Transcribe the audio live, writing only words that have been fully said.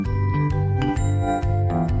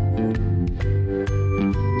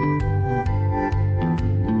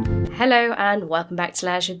Hello and welcome back to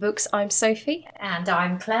Lounge with Books. I'm Sophie. And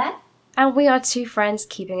I'm Claire. And we are two friends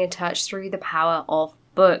keeping in touch through the power of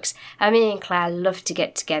books. And me and Claire love to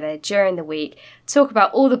get together during the week, talk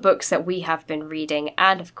about all the books that we have been reading,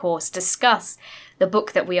 and of course discuss the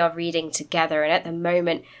book that we are reading together. And at the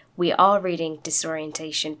moment, we are reading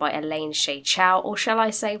Disorientation by Elaine Shea Chow, or shall I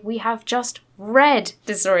say, we have just read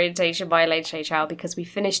Disorientation by Elaine Shea Chow because we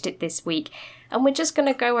finished it this week. And we're just going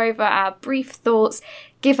to go over our brief thoughts,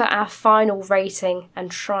 give it our final rating, and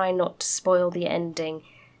try not to spoil the ending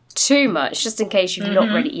too much, just in case you've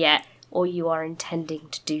not read it yet, or you are intending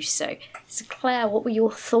to do so. So Claire, what were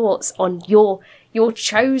your thoughts on your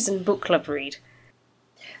chosen book club read?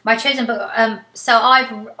 My chosen book. So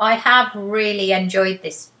I have really enjoyed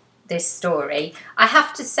this story. I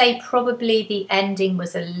have to say, probably the ending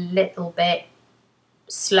was a little bit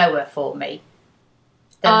slower for me.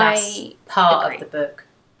 The last part of the book.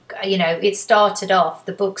 You know,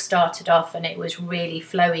 the book started off and it was really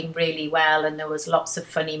flowing really well, and there was lots of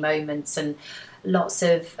funny moments and lots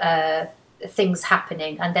of things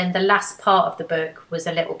happening. And then the last part of the book was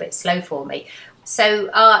a little bit slow for me.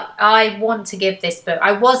 So I want to give this book,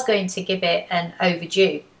 I was going to give it an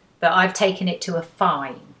overdue, but I've taken it to a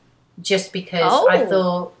fine just because I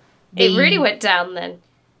thought... It really went down then.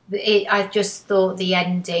 I just thought the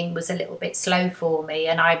ending was a little bit slow for me,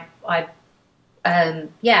 and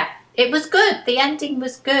it was good. The ending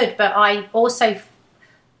was good, but I also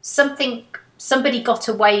somebody got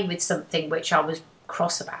away with something which I was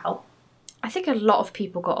cross about. I think a lot of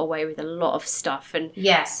people got away with a lot of stuff, and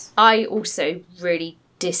yes, I also really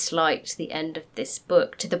disliked the end of this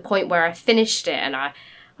book to the point where I finished it and I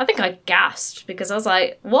think I gasped because I was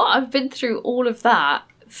like, what? I've been through all of that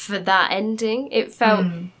for that ending. It felt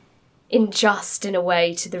unjust in a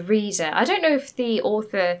way to the reader. I don't know if the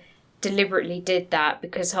author deliberately did that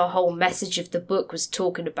because her whole message of the book was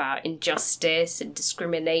talking about injustice and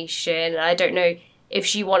discrimination. I don't know if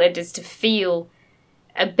she wanted us to feel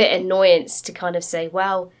a bit annoyance to kind of say,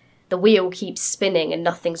 well, the wheel keeps spinning and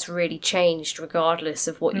nothing's really changed regardless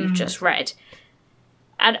of what you've just read.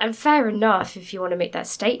 And fair enough if you want to make that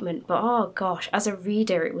statement, but oh gosh, as a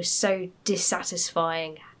reader it was so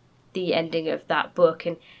dissatisfying, the ending of that book.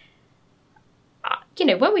 And you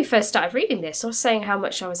know, when we first started reading this, I was saying how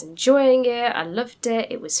much I was enjoying it, I loved it,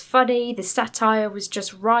 it was funny, the satire was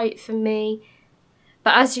just right for me.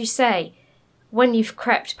 But as you say, when you've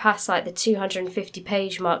crept past like the 250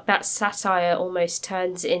 page mark, that satire almost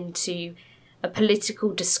turns into a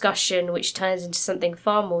political discussion, which turns into something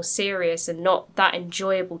far more serious and not that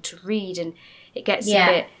enjoyable to read, and it gets a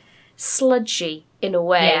bit sludgy in a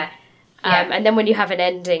way. And then when you have an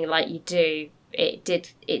ending like you do, it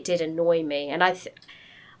did annoy me. And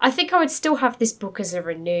I think I would still have this book as a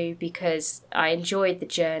renew because I enjoyed the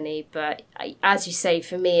journey, but as you say,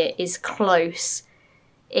 for me it is close.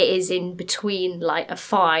 It is in between like a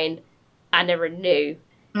fine and a renew.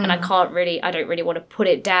 And I don't really want to put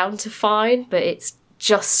it down to fine, but it's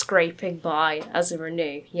just scraping by as a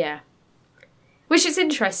renew, yeah. Which is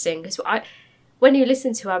interesting, because when you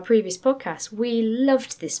listen to our previous podcast, we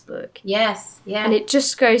loved this book. Yes, yeah. And it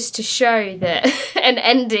just goes to show that an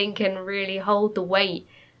ending can really hold the weight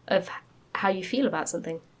of how you feel about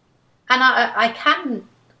something. And I can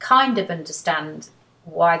kind of understand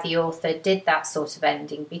why the author did that sort of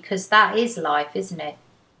ending, because that is life, isn't it?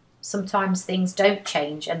 Sometimes things don't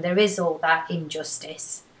change and there is all that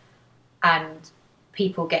injustice and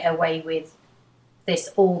people get away with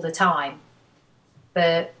this all the time.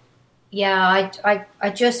 But yeah, I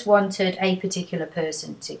just wanted a particular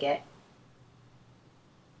person to get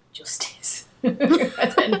justice. I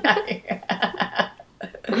don't know.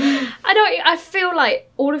 I feel like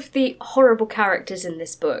all of the horrible characters in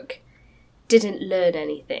this book didn't learn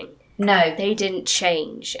anything. No. They didn't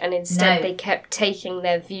change, and instead they kept taking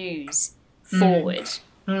their views forward.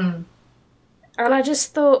 And I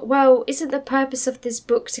just thought, well, isn't the purpose of this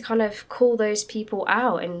book to kind of call those people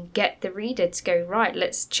out and get the reader to go, right,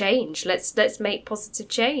 let's change, let's make positive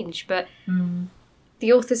change. But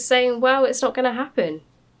the author's saying, well, it's not going to happen.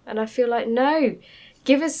 And I feel like, no,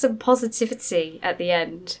 give us some positivity at the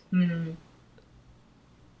end.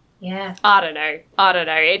 Yeah. I don't know.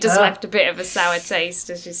 It just left a bit of a sour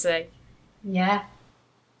taste, as you say. Yeah.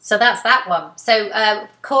 So that's that one. So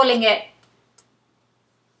calling it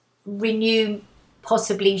renew,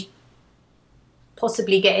 possibly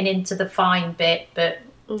getting into the fine bit, but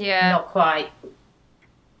not quite.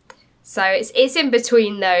 So it's in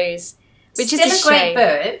between those, which still is a great shame.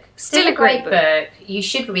 book. Still a great book. You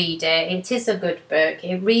should read it. It is a good book.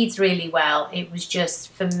 It reads really well. It was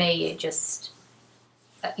just, for me, it just...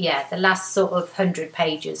 the last sort of 100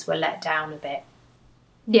 pages were let down a bit.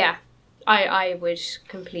 Yeah, I would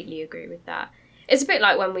completely agree with that. It's a bit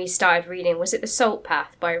like when we started reading, was it The Salt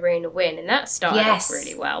Path by Raina Wynn? And that started off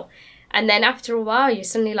really well. And then after a while, you're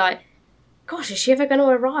suddenly like, gosh, is she ever going to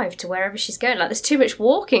arrive to wherever she's going? Like, there's too much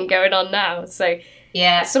walking going on now. So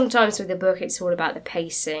sometimes with a book, it's all about the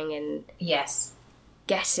pacing and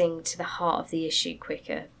getting to the heart of the issue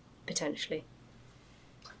quicker, potentially.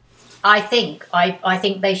 I think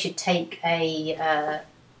they should take a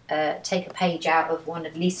page out of one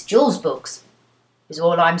of Lisa Jewell's books. Is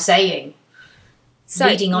all I'm saying. So,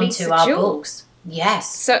 leading on to our books.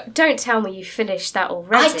 Yes. So don't tell me you finished that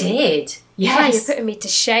already. I did. Yes. Yeah, you're putting me to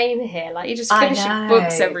shame here. Like, you're just finishing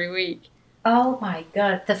books every week. Oh my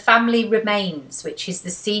God. The Family Remains, which is the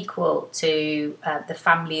sequel to The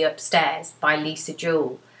Family Upstairs by Lisa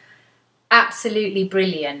Jewell. Absolutely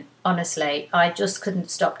brilliant, honestly. I just couldn't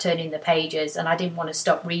stop turning the pages and I didn't want to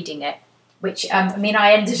stop reading it. Which,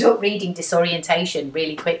 I ended up reading Disorientation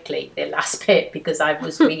really quickly, the last bit, because I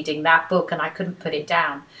was reading that book and I couldn't put it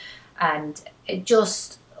down. And it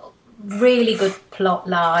just, really good plot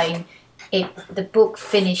line. The book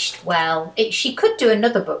finished well. She could do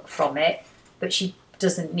another book from it, but she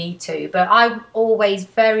doesn't need to. But I'm always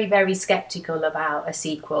very, very sceptical about a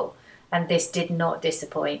sequel. And this did not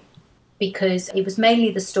disappoint. Because it was mainly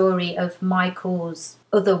the story of Michael's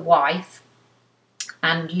other wife,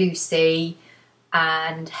 and Lucy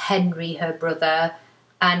and Henry, her brother,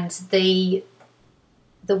 and the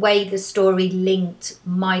way the story linked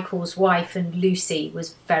Michael's wife and Lucy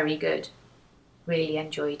was very good. Really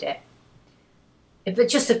enjoyed it. But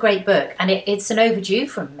just a great book, and it's an overdue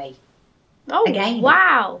from me. Oh, again.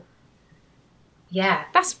 Wow. Yeah.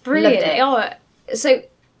 That's brilliant. Oh, so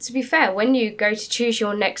to be fair, when you go to choose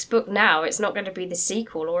your next book now, it's not going to be the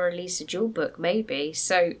sequel or a Lisa Jewell book, maybe.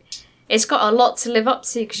 So it's got a lot to live up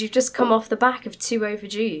to because you've just come off the back of 2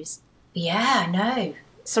 overdues. Yeah, I know.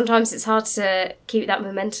 Sometimes it's hard to keep that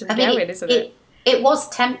momentum going, isn't it? It was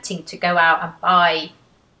tempting to go out and buy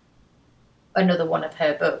another one of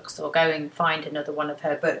her books or go and find another one of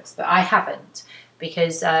her books, but I haven't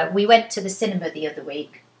because we went to the cinema the other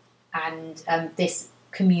week and this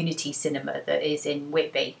community cinema that is in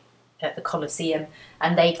Whitby at the Coliseum,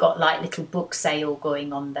 and they've got like little book sale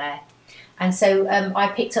going on there. And so I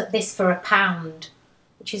picked up this for £1,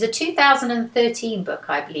 which is a 2013 book,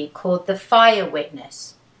 I believe, called The Fire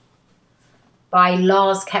Witness by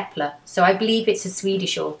Lars Kepler. So I believe it's a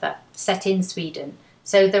Swedish author, set in Sweden.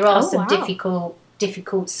 So there are some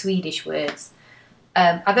difficult Swedish words.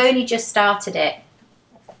 I've only just started it,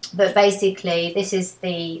 but basically this is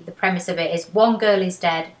the premise of it is one girl is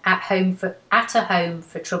dead at a home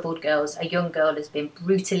for troubled girls. A young girl has been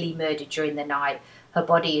brutally murdered during the night. Her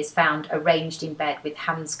body is found arranged in bed with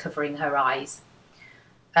hands covering her eyes.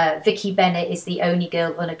 Vicky Bennett is the only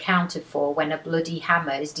girl unaccounted for when a bloody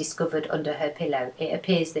hammer is discovered under her pillow. It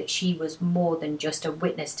appears that she was more than just a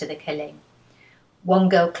witness to the killing. One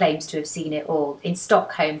girl claims to have seen it all. In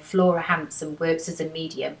Stockholm, Flora Hansen works as a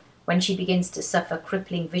medium. When she begins to suffer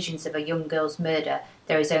crippling visions of a young girl's murder,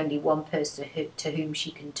 there is only one person to whom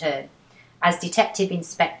she can turn. As Detective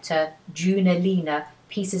Inspector Juna Lena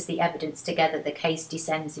pieces the evidence together, the case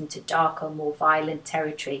descends into darker, more violent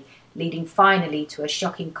territory, leading finally to a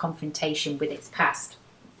shocking confrontation with its past.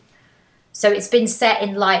 So it's been set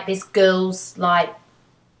in like this girl's like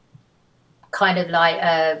kind of like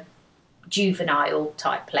a juvenile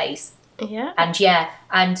type place. Yeah.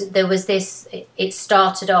 And there was this, it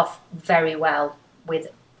started off very well with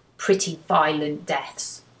pretty violent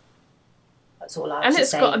deaths. That's all I have to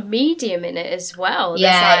say. And it's got a medium in it as well.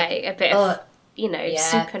 Yeah. There's like a bit of,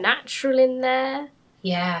 supernatural in there.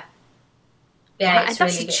 Yeah. Yeah, it's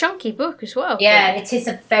that's really a chunky book as well. Yeah, it is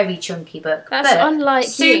a very chunky book. That's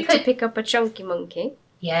unlike you to pick up a chunky monkey.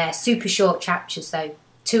 Yeah, super short chapters though.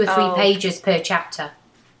 2 or 3 pages per chapter.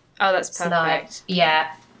 Oh, that's perfect.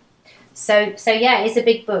 So yeah, it's a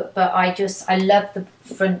big book, but I love the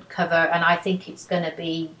front cover, and I think it's going to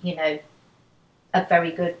be, a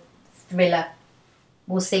very good thriller.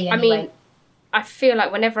 We'll see anyway. I mean, I feel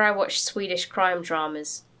like whenever I watch Swedish crime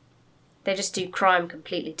dramas, they just do crime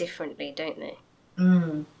completely differently, don't they?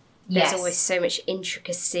 There's always so much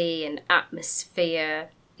intricacy and atmosphere.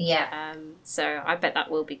 Yeah. So I bet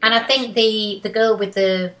that will be good. And I think the girl with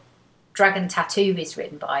the dragon tattoo is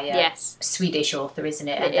written by a Swedish author, isn't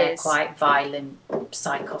it? And they're quite violent,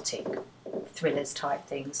 psychotic thrillers type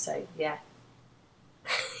things. So, yeah.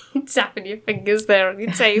 Tapping your fingers there on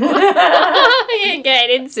your table. You're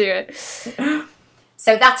getting into it.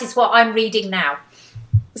 So that is what I'm reading now.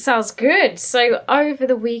 Sounds good. So over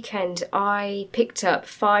the weekend, I picked up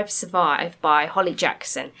 5 Survive by Holly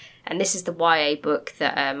Jackson. And this is the YA book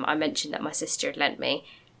that I mentioned that my sister had lent me.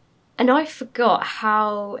 And I forgot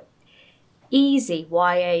how easy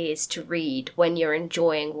YA is to read when you're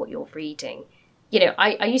enjoying what you're reading. You know,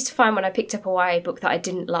 I used to find when I picked up a YA book that I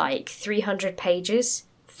didn't like, 300 pages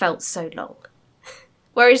felt so long.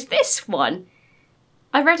 Whereas this one,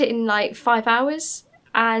 I read it in like 5 hours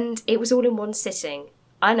and it was all in one sitting.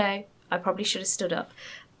 I know, I probably should have stood up.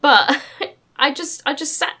 But I just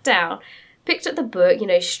sat down, picked up the book, you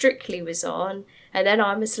know, Strictly was on, and then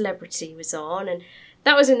I'm a Celebrity was on, and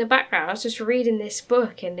that was in the background. I was just reading this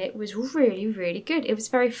book and it was really, really good. It was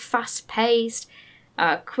very fast-paced,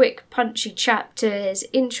 quick, punchy chapters,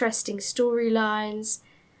 interesting storylines,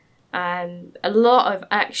 a lot of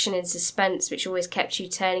action and suspense, which always kept you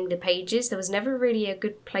turning the pages. There was never really a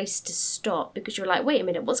good place to stop because you were like, wait a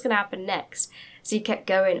minute, what's going to happen next? So you kept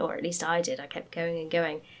going, or at least I did. I kept going and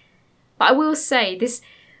going. But I will say, this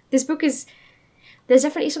book is... There's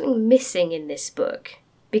definitely something missing in this book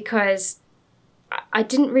because I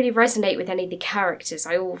didn't really resonate with any of the characters.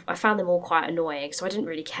 I found them all quite annoying, so I didn't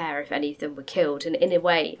really care if any of them were killed. And in a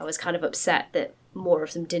way, I was kind of upset that more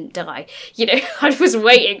of them didn't die. You know, I was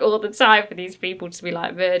waiting all the time for these people to be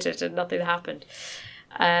like murdered and nothing happened.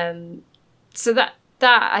 So that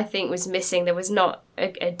I think was missing. There was not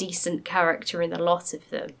a decent character in the lot of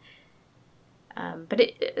them. But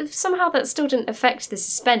it somehow that still didn't affect the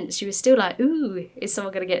suspense. You were still like, ooh, is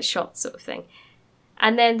someone going to get shot, sort of thing.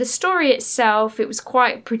 And then the story itself, it was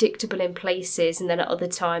quite predictable in places, and then at other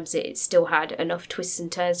times it still had enough twists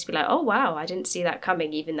and turns to be like, oh wow, I didn't see that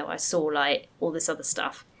coming, even though I saw like all this other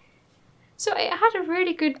stuff. So it had a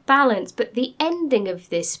really good balance, but the ending of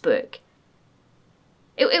this book,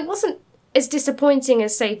 it wasn't as disappointing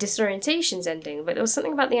as, say, Disorientation's ending, but there was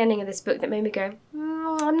something about the ending of this book that made me go,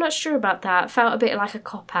 I'm not sure about that. It felt a bit like a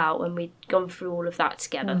cop-out when we'd gone through all of that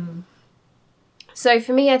together. Mm. So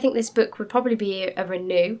for me, I think this book would probably be a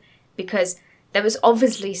renew, because there was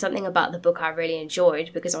obviously something about the book I really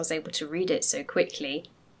enjoyed because I was able to read it so quickly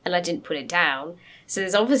and I didn't put it down. So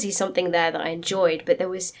there's obviously something there that I enjoyed, but there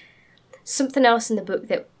was something else in the book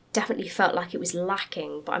that definitely felt like it was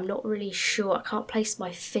lacking, but I'm not really sure. I can't place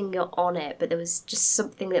my finger on it, but there was just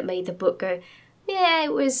something that made the book go, yeah,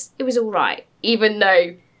 it was all right, even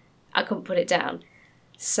though I couldn't put it down.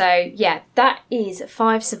 So, yeah, that is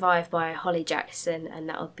 5 Survive by Holly Jackson, and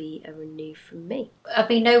that would be a renew from me.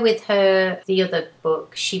 I know with her, the other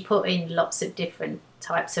book, she put in lots of different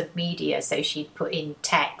types of media. So she put in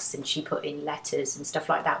text and she put in letters and stuff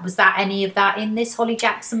like that. Was that any of that in this Holly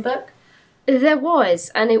Jackson book? There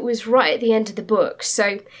was, and it was right at the end of the book.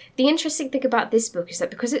 So the interesting thing about this book is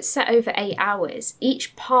that because it's set over 8 hours,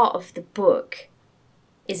 each part of the book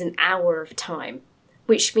is an hour of time,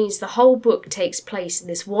 which means the whole book takes place in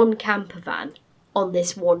this one camper van on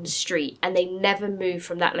this one street, and they never move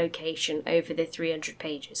from that location over the 300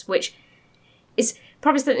 pages, which is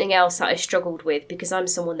probably something else that I struggled with because I'm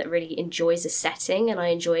someone that really enjoys a setting and I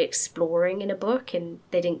enjoy exploring in a book, and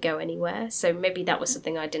they didn't go anywhere. So maybe that was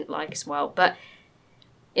something I didn't like as well. But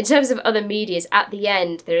in terms of other medias, at the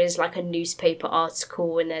end there is like a newspaper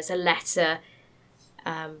article and there's a letter,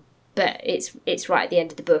 but it's right at the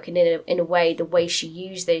end of the book, and in a way, the way she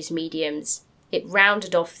used those mediums, it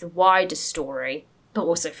rounded off the wider story, but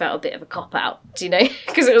also felt a bit of a cop-out, do you know?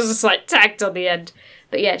 Because it was just like tagged on the end.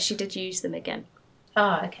 But yeah, she did use them again.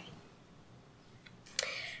 Oh, okay.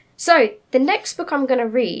 So, the next book I'm going to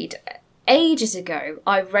read, ages ago,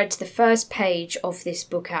 I read the first page of this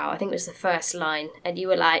book out. I think it was the first line, and you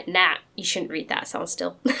were like, nah, you shouldn't read that, sound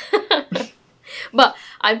still. But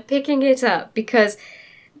I'm picking it up because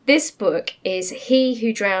this book is He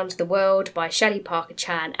Who Drowned the World by Shelley Parker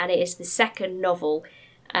Chan, and it is the second novel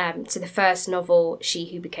to the first novel,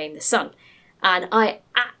 She Who Became the Sun. And I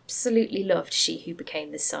absolutely loved She Who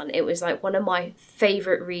Became the Sun. It was like one of my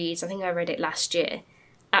favourite reads. I think I read it last year.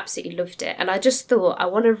 Absolutely loved it. And I just thought, I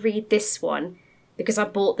want to read this one because I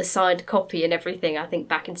bought the signed copy and everything, I think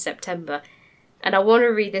back in September. And I want to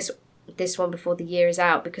read this one before the year is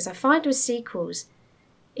out, because I find with sequels,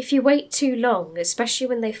 if you wait too long, especially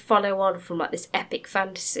when they follow on from like this epic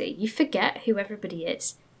fantasy, you forget who everybody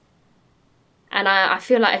is. And I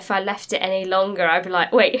feel like if I left it any longer, I'd be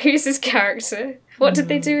like, wait, who's this character? What did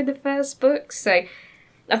they do in the first book? So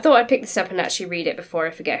I thought I'd pick this up and actually read it before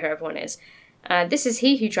I forget who everyone is. This is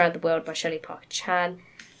He Who Drowned the World by Shelley Parker Chan.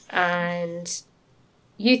 And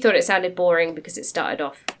you thought it sounded boring because it started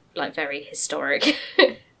off like very historic.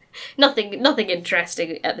 nothing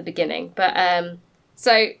interesting at the beginning. But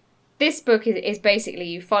so this book is basically,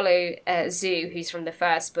 you follow Zoo, who's from the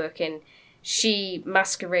first book, and she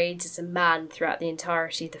masquerades as a man throughout the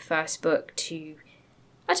entirety of the first book to,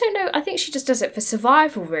 I don't know, I think she just does it for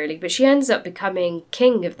survival really, but she ends up becoming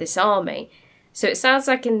king of this army. So it sounds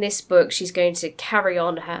like in this book she's going to carry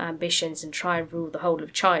on her ambitions and try and rule the whole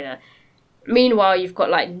of China. Meanwhile, you've got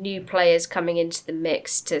like new players coming into the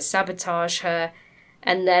mix to sabotage her,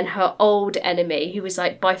 and then her old enemy, who was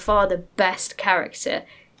like by far the best character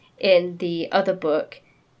in the other book,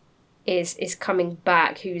 is coming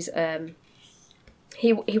back. Who's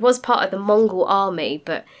he was part of the Mongol army,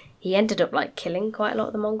 but he ended up like killing quite a lot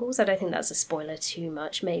of the Mongols. I don't think that's a spoiler too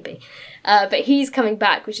much, maybe. But he's coming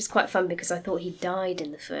back, which is quite fun because I thought he died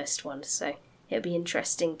in the first one. So it'll be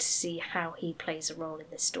interesting to see how he plays a role in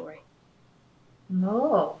this story.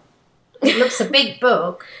 Oh, it looks a big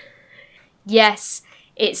book. Yes,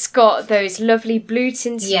 it's got those lovely blue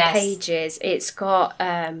tinted pages. It's got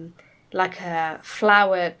like a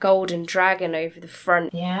flower golden dragon over the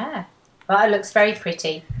front. Yeah, well, it looks very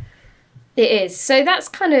pretty. It is. So that's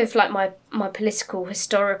kind of like my political,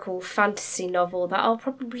 historical fantasy novel that I'll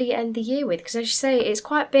probably end the year with, because as you say, it's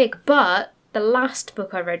quite big. But the last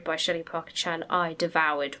book I read by Shelley Parker Chan, I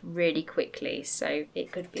devoured really quickly. So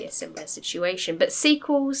it could be a similar situation. But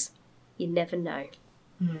sequels, you never know.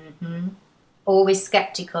 Mm-hmm. Always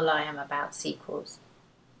sceptical I am about sequels.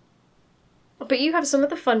 But you have some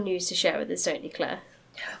other fun news to share with us, don't you, Claire?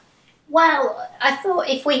 Well, I thought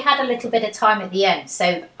if we had a little bit of time at the end,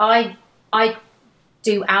 so I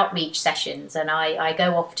do outreach sessions and I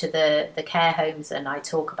go off to the care homes and I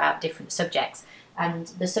talk about different subjects. And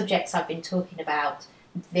the subjects I've been talking about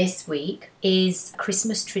this week is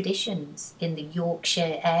Christmas traditions in the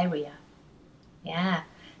Yorkshire area. Yeah,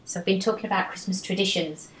 so I've been talking about Christmas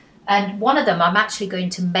traditions. And one of them I'm actually going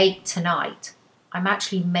to make tonight. I'm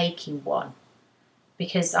actually making one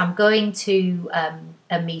because I'm going to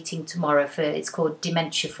a meeting tomorrow it's called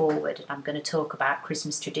Dementia Forward. I'm going to talk about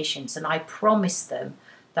Christmas traditions, and I promised them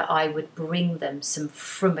that I would bring them some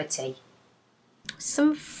frumenty.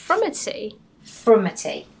 Some frumenty?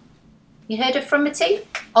 Frumenty. You heard of frumenty?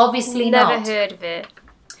 Obviously not. Never heard of it.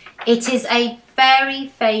 It is a very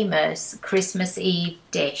famous Christmas Eve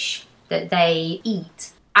dish that they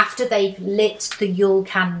eat after they've lit the Yule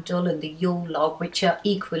candle and the Yule log, which are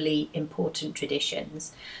equally important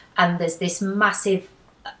traditions. And there's this massive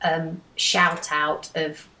shout out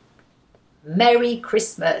of Merry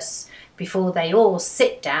Christmas before they all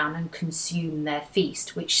sit down and consume their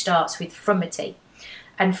feast, which starts with frumenty.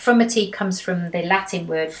 And frumenty comes from the Latin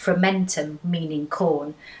word frumentum, meaning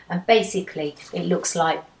corn. And basically it looks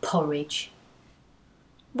like porridge.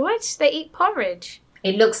 What? They eat porridge?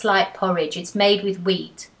 It looks like porridge. It's made with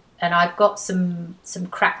wheat. And I've got some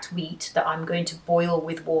cracked wheat that I'm going to boil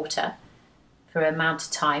with water for an amount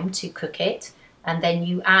of time to cook it. And then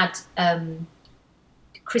you add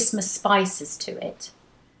Christmas spices to it.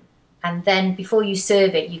 And then before you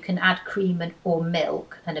serve it, you can add cream or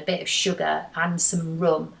milk and a bit of sugar and some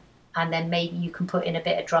rum. And then maybe you can put in a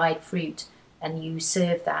bit of dried fruit and you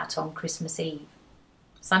serve that on Christmas Eve.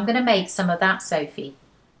 So I'm going to make some of that, Sophie.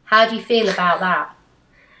 How do you feel about that?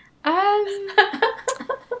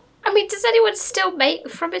 I mean, does anyone still make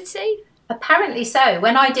frumenty? Apparently so.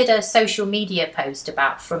 When I did a social media post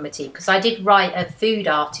about frumenty, because I did write a food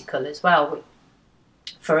article as well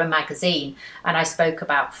for a magazine, and I spoke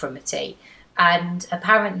about frumenty. And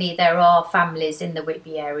apparently there are families in the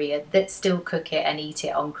Whitby area that still cook it and eat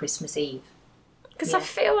it on Christmas Eve. Because I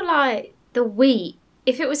feel like the wheat,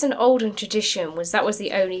 if it was an olden tradition, that was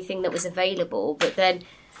the only thing that was available, but then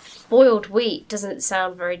boiled wheat doesn't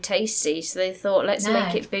sound very tasty, so they thought, let's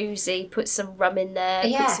make it boozy, put some rum in there,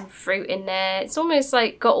 put some fruit in there. It's almost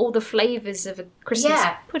like got all the flavours of a Christmas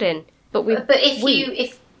pudding, but with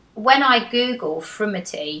wheat. When I Google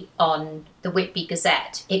frumenty on the Whitby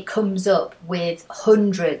Gazette, it comes up with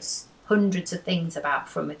hundreds of things about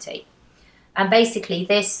frumenty. And basically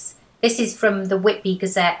this is from the Whitby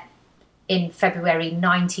Gazette in February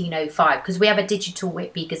 1905, because we have a digital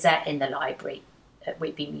Whitby Gazette in the library at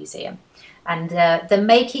Whitby Museum. And the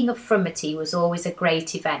making of frumenty was always a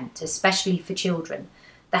great event, especially for children.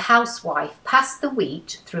 The housewife passed the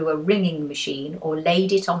wheat through a wringing machine or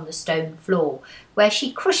laid it on the stone floor, where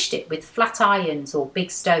she crushed it with flat irons or big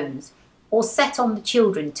stones, or set on the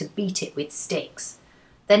children to beat it with sticks.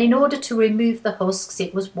 Then, in order to remove the husks,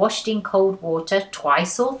 it was washed in cold water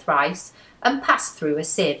twice or thrice and passed through a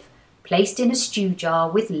sieve, placed in a stew jar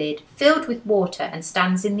with lid, filled with water, and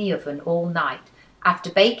stands in the oven all night. After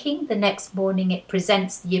baking, the next morning it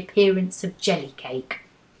presents the appearance of jelly cake.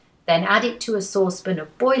 Then add it to a saucepan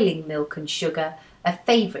of boiling milk and sugar. A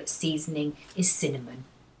favourite seasoning is cinnamon.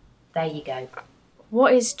 There you go.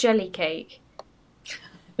 What is jelly cake?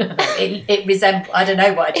 It resembles, I don't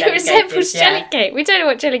know what a jelly cake is. It resembles jelly cake. We don't know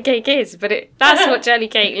what jelly cake is, but that's what jelly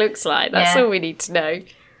cake looks like. That's all we need to know.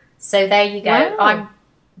 So there you go. Wow.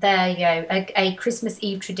 There you go, a Christmas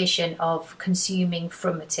Eve tradition of consuming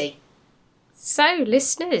Frumenty. So,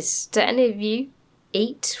 listeners, do any of you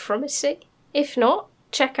eat Frumenty? If not,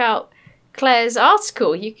 check out Claire's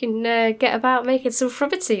article. You can get about making some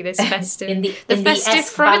Frumenty this festive. in the festive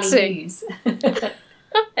S Valley Frumenty. News.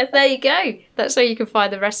 And there you go. That's where you can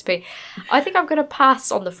find the recipe. I think I'm going to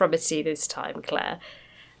pass on the Frumenty this time, Claire.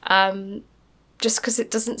 Just because it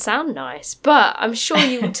doesn't sound nice. But I'm sure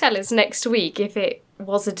you will tell us next week if it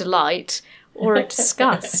was a delight or a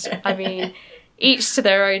disgust. I mean, each to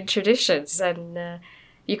their own traditions. And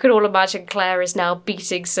you can all imagine Claire is now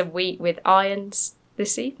beating some wheat with irons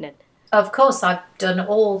this evening. Of course, I've done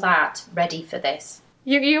all that ready for this.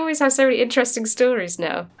 You always have so many interesting stories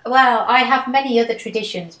now. Well, I have many other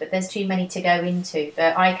traditions, but there's too many to go into.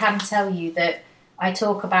 But I can tell you that I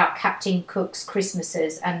talk about Captain Cook's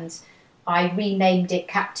Christmases, and I renamed it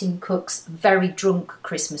Captain Cook's Very Drunk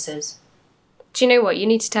Christmases. Do you know what? You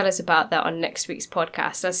need to tell us about that on next week's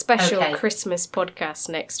podcast, a special Okay. Christmas podcast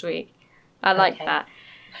next week. I like Okay. that.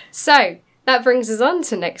 So, that brings us on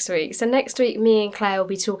to next week. So next week, me and Claire will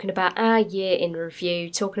be talking about our year in review,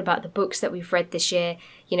 talking about the books that we've read this year,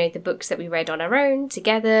 you know, the books that we read on our own,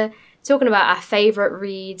 together, talking about our favourite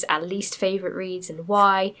reads, our least favourite reads and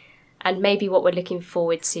why, and maybe what we're looking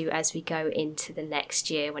forward to as we go into the next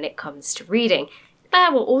year when it comes to reading.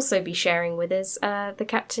 Claire will also be sharing with us the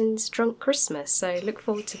Captain's Drunk Christmas, so look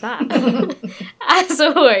forward to that. As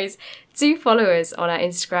always, do follow us on our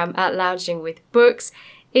Instagram at Lounging with Books.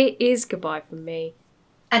 It is goodbye from me.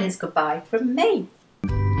 And it's goodbye from me.